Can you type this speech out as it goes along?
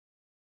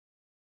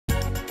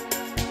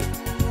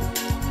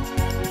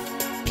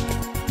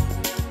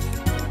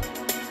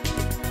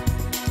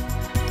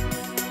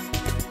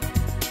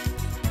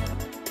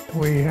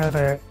We had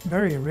a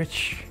very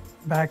rich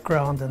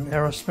background in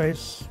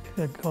aerospace.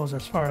 It goes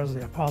as far as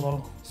the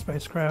Apollo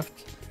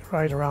spacecraft.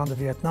 Right around the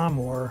Vietnam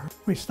War,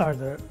 we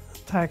started a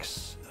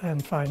tax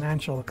and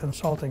financial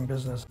consulting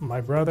business. My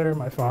brother,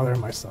 my father,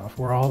 and myself,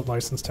 we're all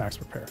licensed tax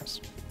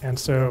preparers. And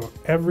so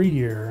every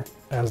year,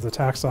 as the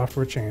tax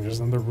software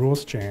changes and the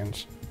rules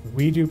change,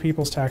 we do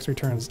people's tax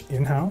returns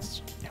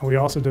in-house, and we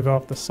also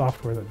develop the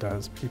software that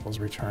does people's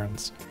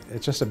returns.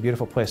 It's just a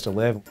beautiful place to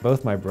live.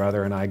 Both my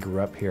brother and I grew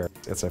up here.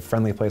 It's a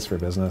friendly place for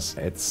business.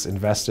 It's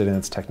invested in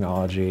its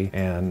technology,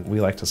 and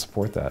we like to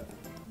support that.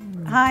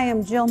 Hi,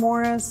 I'm Jill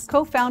Morris,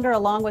 co-founder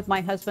along with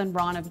my husband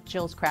Ron of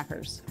Jill's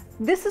Crackers.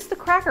 This is the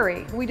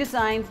Crackery. We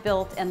designed,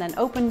 built, and then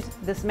opened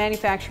this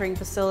manufacturing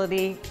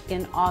facility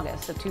in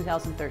August of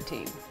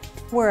 2013.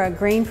 We're a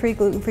grain-free,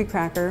 gluten-free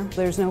cracker.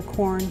 There's no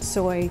corn,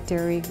 soy,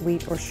 dairy,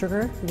 wheat, or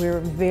sugar. We're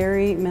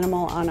very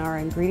minimal on our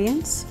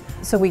ingredients.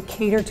 So we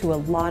cater to a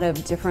lot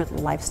of different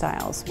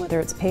lifestyles, whether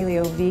it's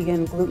paleo,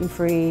 vegan,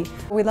 gluten-free.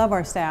 We love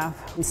our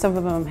staff. Some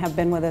of them have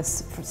been with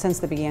us since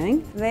the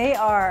beginning. They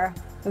are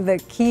the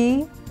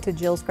key to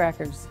Jill's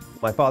Crackers.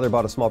 My father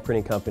bought a small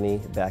printing company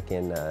back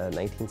in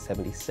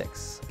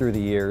 1976. Through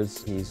the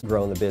years, he's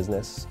grown the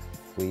business.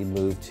 We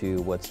moved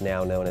to what's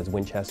now known as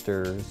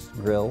Winchester's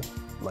Grill.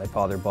 My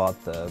father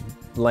bought the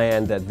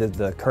land that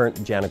the current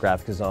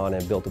Janographic is on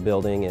and built a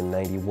building in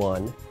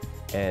 '91.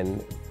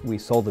 And we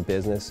sold the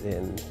business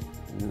in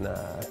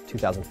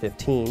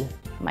 2015.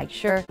 Mike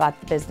Schur bought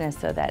the business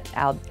so that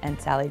Al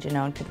and Sally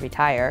Janone could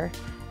retire.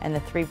 And the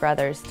three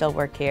brothers still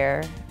work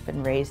here,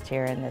 been raised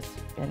here in this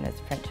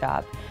print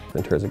shop.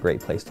 Ventura is a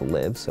great place to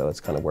live, so it's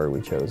kind of where we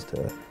chose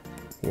to,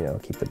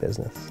 keep the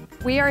business.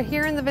 We are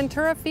here in the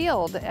Ventura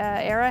field.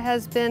 ERA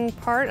has been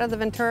part of the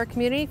Ventura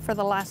community for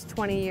the last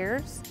 20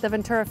 years. The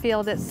Ventura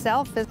field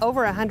itself is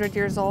over 100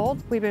 years old.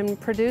 We've been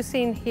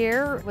producing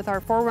here with our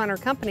forerunner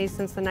company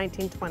since the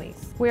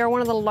 1920s. We are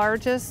one of the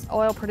largest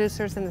oil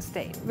producers in the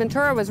state.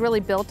 Ventura was really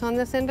built on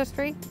this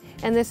industry,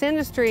 and this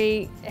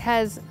industry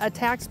has a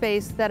tax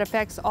base that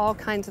affects all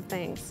kinds of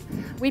things.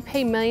 We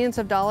pay millions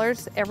of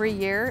dollars every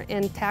year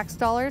in tax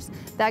dollars.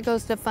 That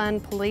goes to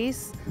fund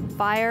police,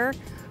 fire,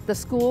 the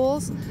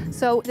schools.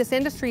 So this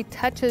industry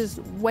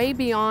touches way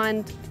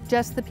beyond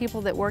just the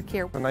people that work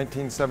here. In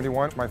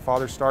 1971, my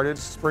father started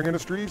Spring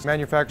Industries,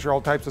 manufacture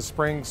all types of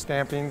springs,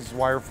 stampings,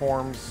 wire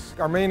forms.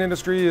 Our main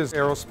industry is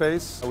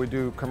aerospace. We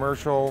do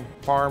commercial,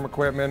 farm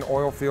equipment,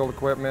 oil field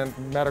equipment,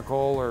 medical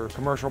or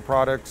commercial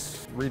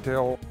products,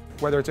 retail.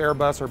 Whether it's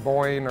Airbus or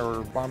Boeing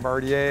or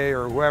Bombardier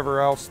or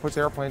whoever else puts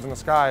airplanes in the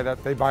sky,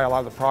 that they buy a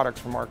lot of the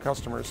products from our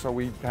customers, so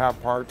we have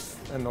parts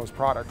in those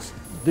products.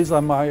 These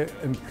are my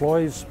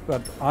employees,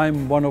 but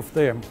I'm one of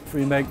them. If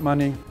we make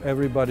money,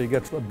 everybody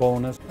gets a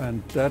bonus,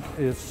 and that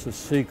is the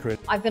secret.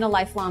 I've been a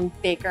lifelong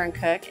baker and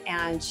cook,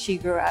 and she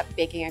grew up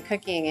baking and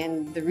cooking,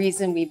 and the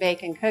reason we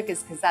bake and cook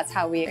is because that's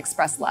how we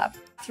express love.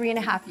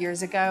 3.5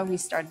 years ago, we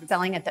started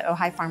selling at the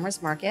Ojai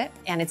Farmers Market,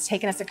 and it's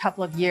taken us a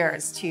couple of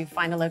years to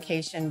find a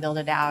location, build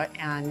it out,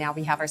 and now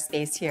we have our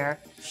space here.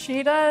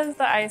 She does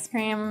the ice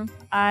cream.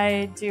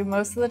 I do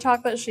most of the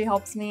chocolate. She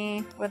helps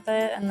me with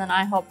it, and then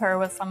I help her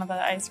with some of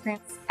the ice cream.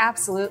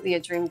 Absolutely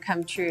a dream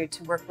come true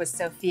to work with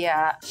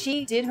Sophia.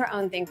 She did her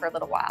own thing for a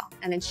little while,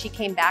 and then she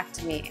came back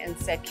to me and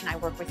said, "Can I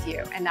work with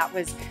you?" And that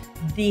was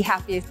the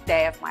happiest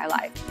day of my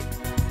life.